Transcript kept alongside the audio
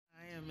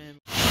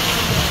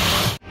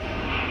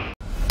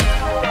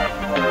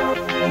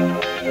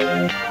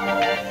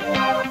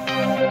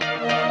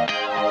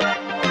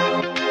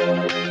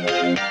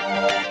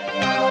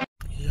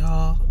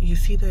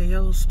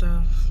yellow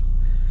stuff,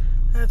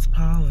 that's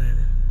pollen.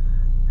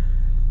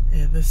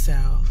 In the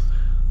south,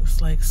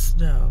 it's like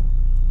snow.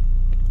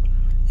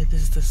 It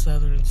is the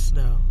southern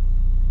snow,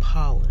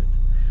 pollen.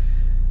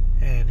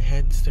 And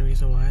hence the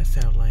reason why I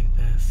sound like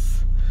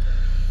this.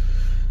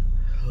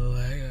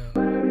 Lego.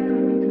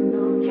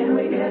 Can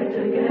we get it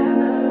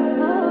together?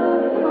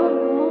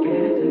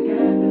 Get it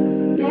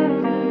together. Get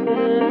it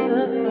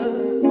together.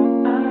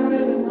 I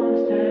really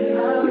wanna stay. I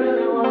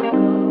really wanna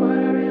go. But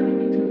I really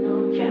need to know.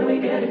 Can we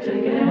get it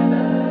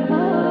together?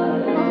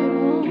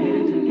 Get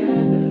it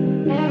together.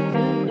 Get it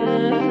together.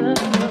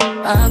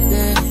 I've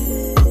been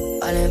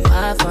all in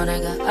my phone, I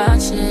got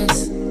options.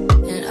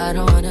 And I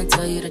don't wanna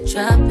tell you to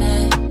drop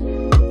it,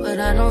 but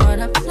I don't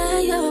wanna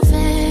play your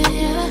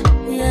fair.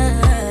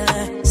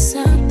 Yeah,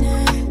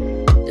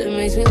 something that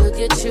makes me look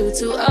at you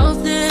too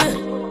often.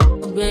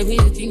 Oh, baby,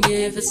 you can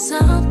give it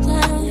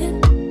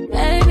something.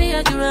 Baby,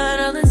 I can run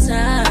all the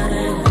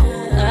time.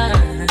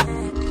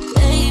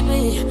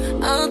 Baby,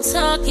 I'm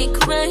talking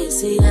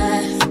crazy. I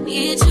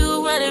need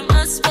you right in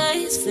my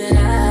space, but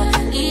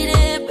I need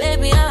it,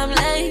 baby. I'm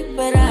late,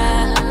 but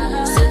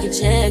I still can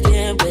check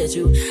in with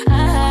you. I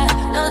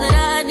know that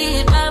I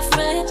need my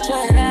friends,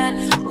 but I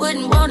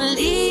wouldn't wanna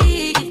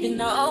leave. You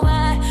know,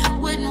 I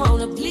wouldn't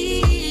wanna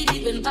bleed.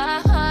 Even my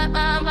heart,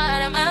 my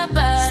mind, and my body.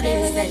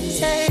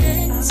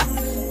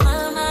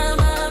 My mind,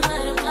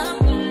 and my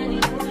body.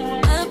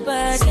 My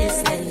body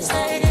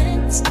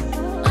says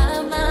my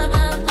mind,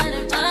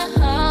 and my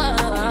heart.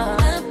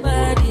 My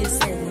body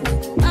says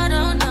I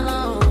don't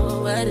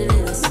know what it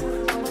is.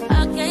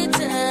 I can't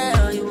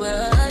tell you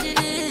what it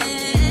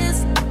is,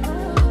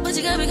 but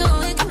you got me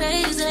going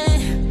crazy.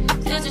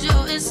 Just to you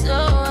is so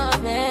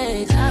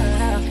amazing.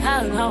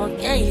 How long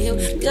can you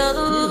go,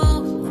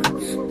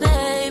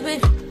 baby?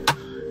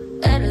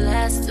 At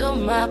last to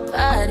my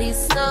body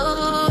so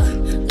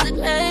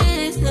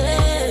crazy.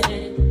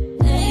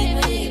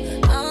 Baby,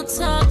 I'm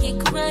talking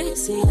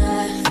crazy. I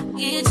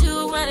need you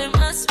right in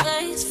my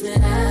space,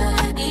 but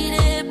I need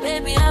it,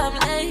 baby. I'm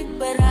late,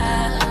 but I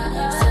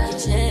still can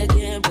check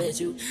in with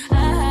you. I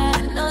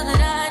know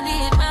that I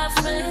need my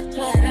friend,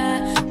 but I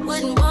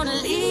wouldn't wanna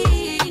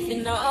leave.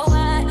 You know,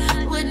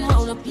 I wouldn't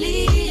wanna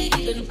bleed.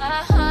 Even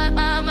my heart,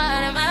 my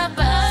mind, and my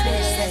body.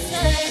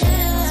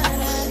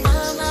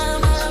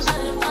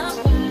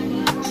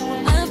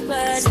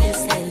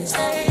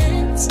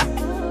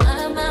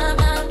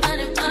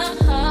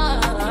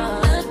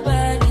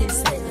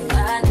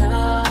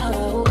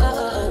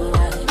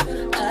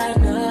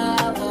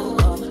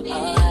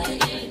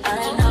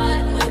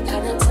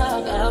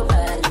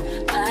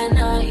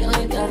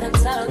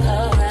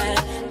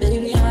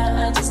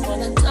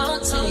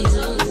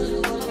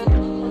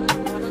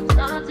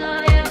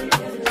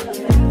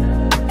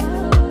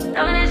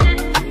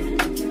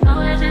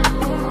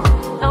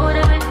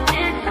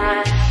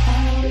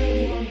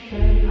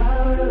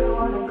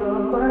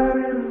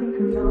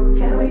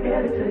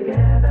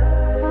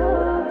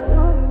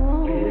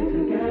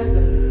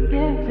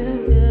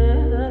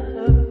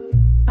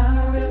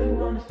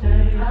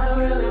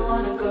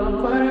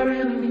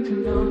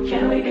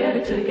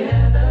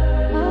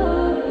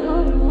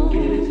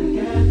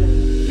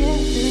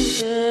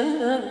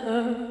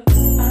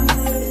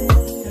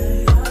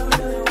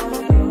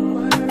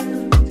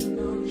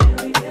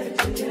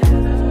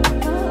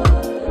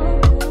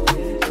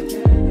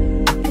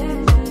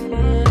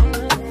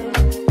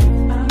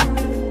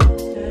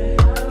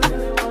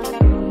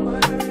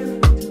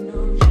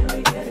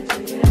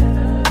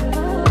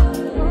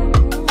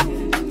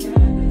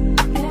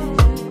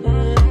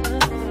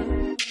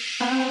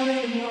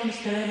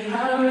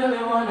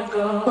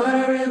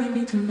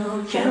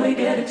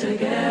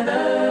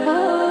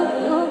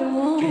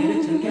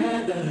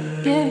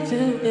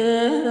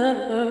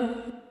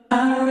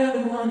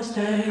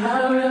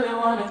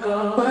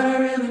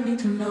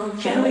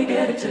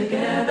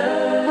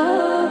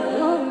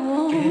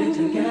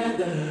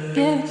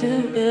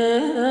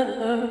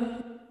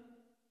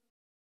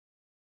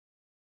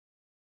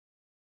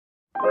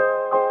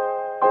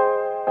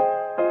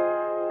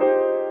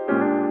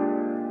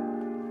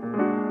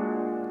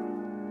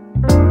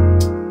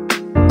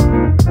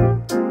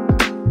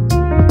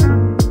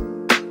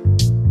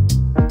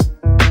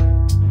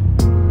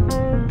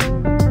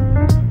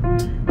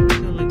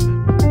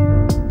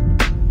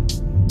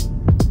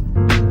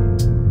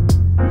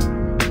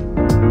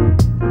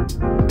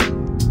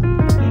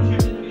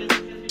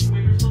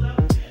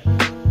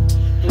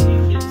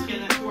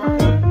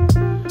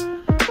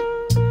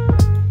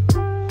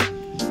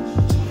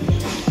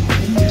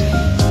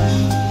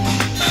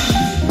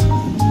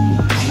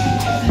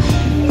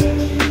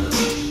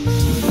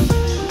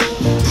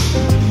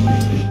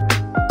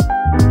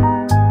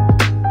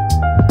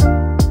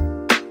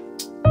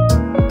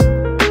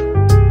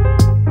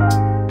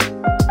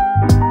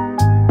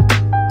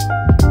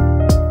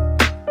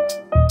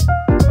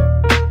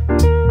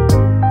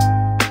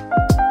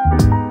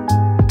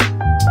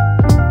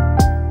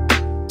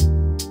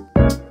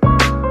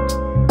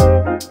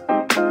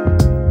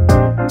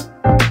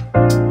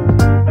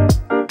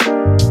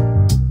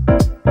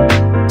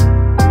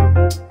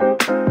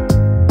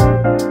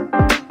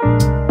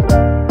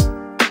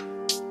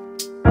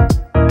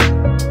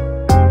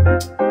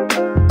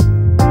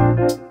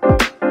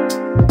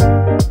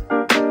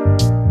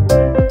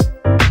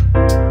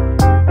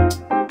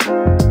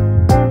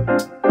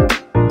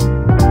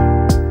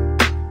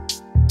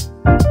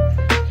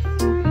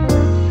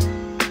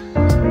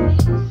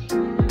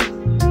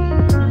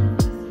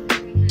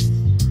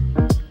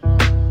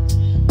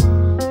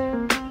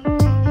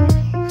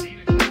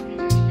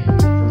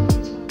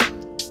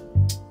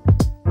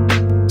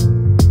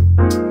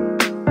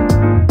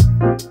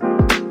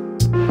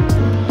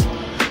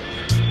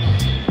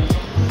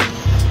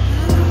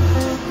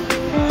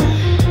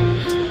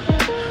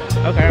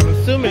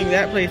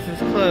 place is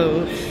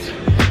closed.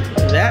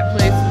 That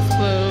place is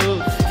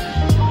closed.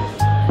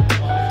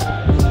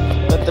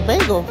 But the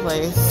bagel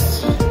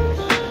place.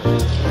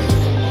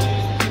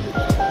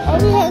 Oh,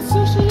 we had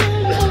sushi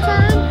there the whole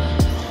time?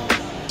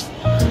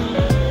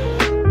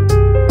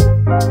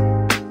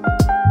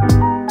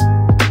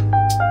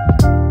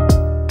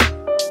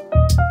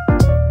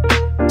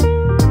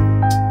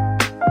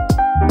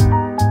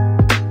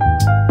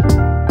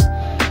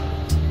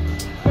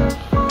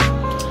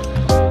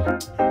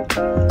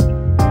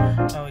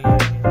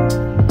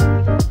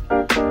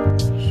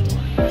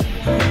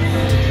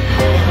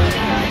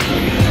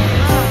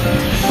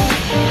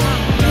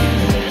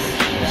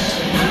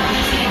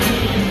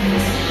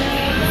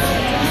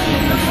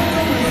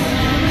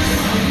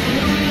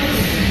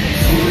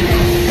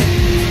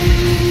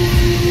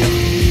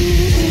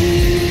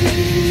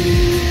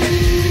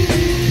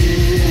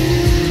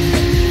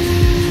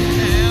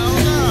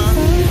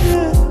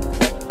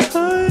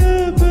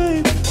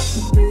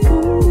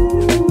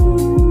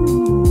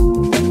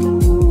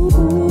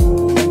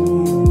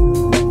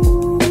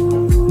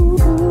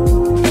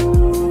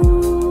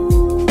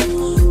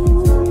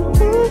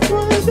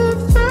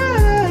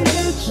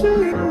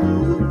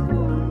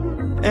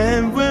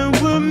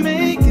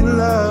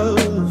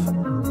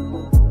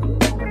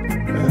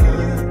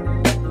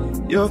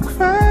 Your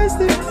cries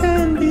that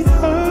can be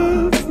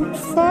heard from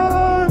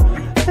far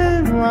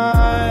and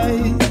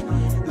wide.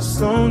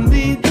 It's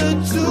only the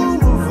two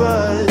of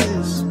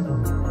us.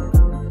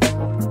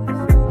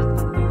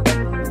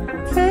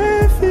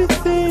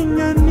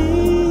 Everything I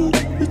need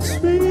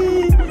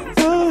between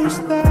those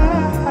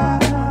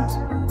thighs.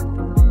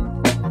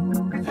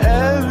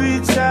 Every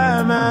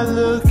time I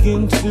look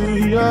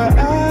into your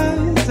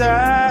eyes,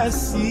 I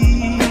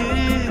see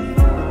it.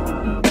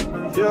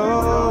 You're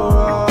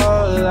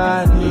all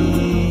I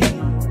need.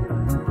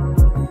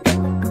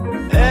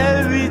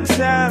 Every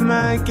time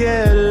I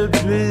get a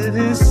bit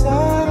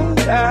inside,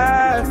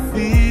 I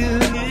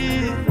feel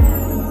it.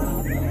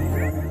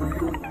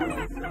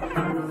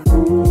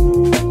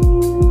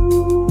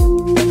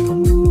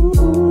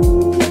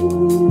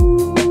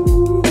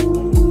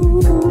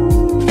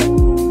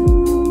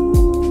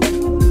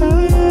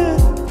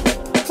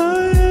 Oh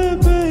yeah,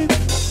 baby.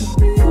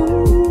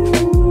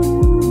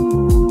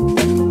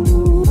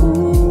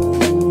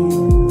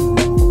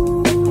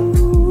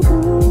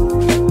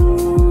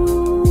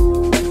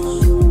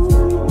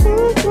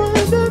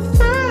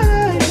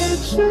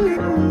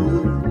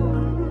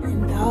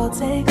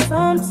 Take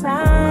some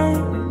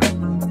time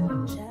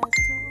just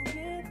to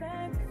get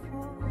back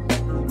before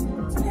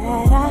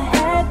that I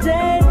had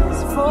days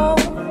full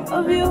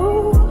of you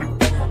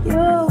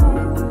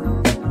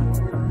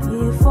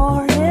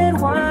before it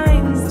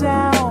winds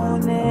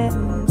down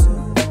into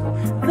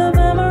the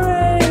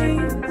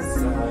memories.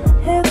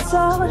 It's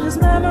all just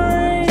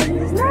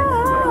memories now.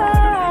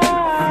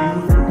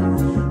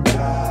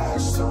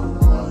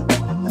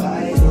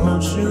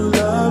 Don't you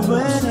love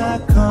when I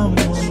come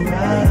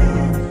around?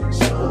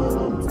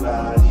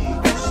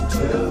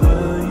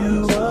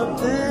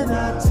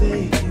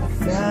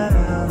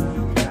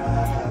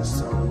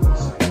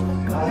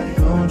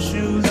 Don't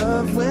you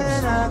love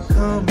when I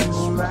come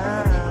around?